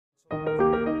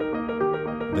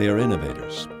They are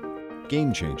innovators,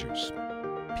 game changers,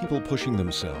 people pushing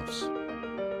themselves,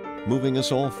 moving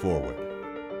us all forward.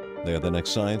 They are the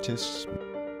next scientists,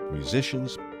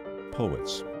 musicians,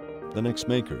 poets, the next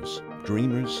makers,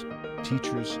 dreamers,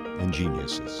 teachers, and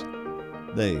geniuses.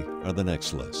 They are the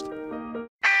next list.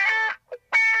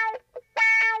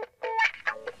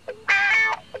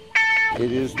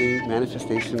 It is the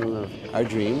manifestation of our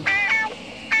dream.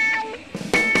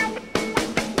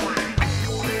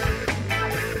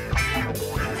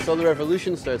 So the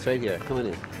revolution starts right here. Come on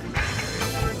in.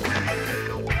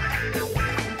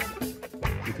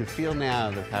 You can feel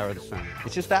now the power of the sun.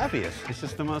 It's just obvious. It's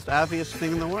just the most obvious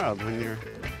thing in the world when you're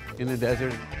in the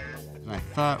desert. I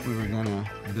thought we were going to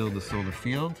build a solar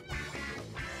field.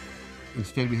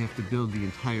 Instead, we have to build the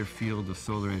entire field of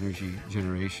solar energy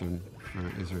generation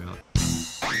for Israel.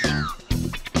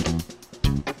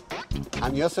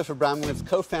 I'm Yosef Abramowitz,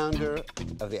 co-founder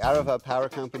of the Arava Power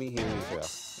Company here in Israel.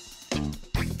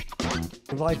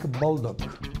 Like a bulldog,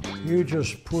 you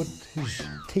just put his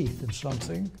teeth in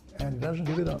something and he doesn't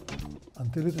give it up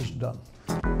until it is done.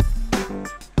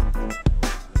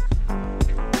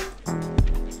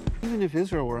 Even if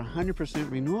Israel were 100%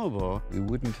 renewable, we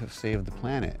wouldn't have saved the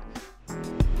planet.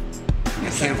 I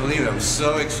can't believe it. I'm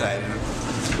so excited.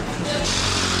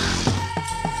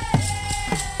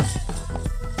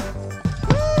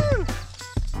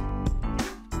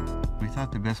 We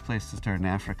thought the best place to start in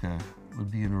Africa would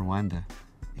be in Rwanda,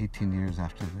 18 years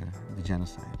after the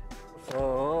genocide.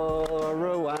 For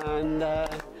Rwanda,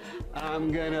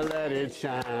 I'm gonna let it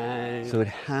shine. So it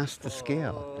has to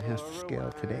scale. It has to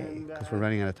scale today, because we're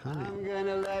running out of time. I'm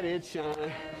gonna let it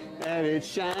shine, let it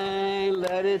shine,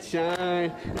 let it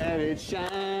shine, let it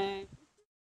shine.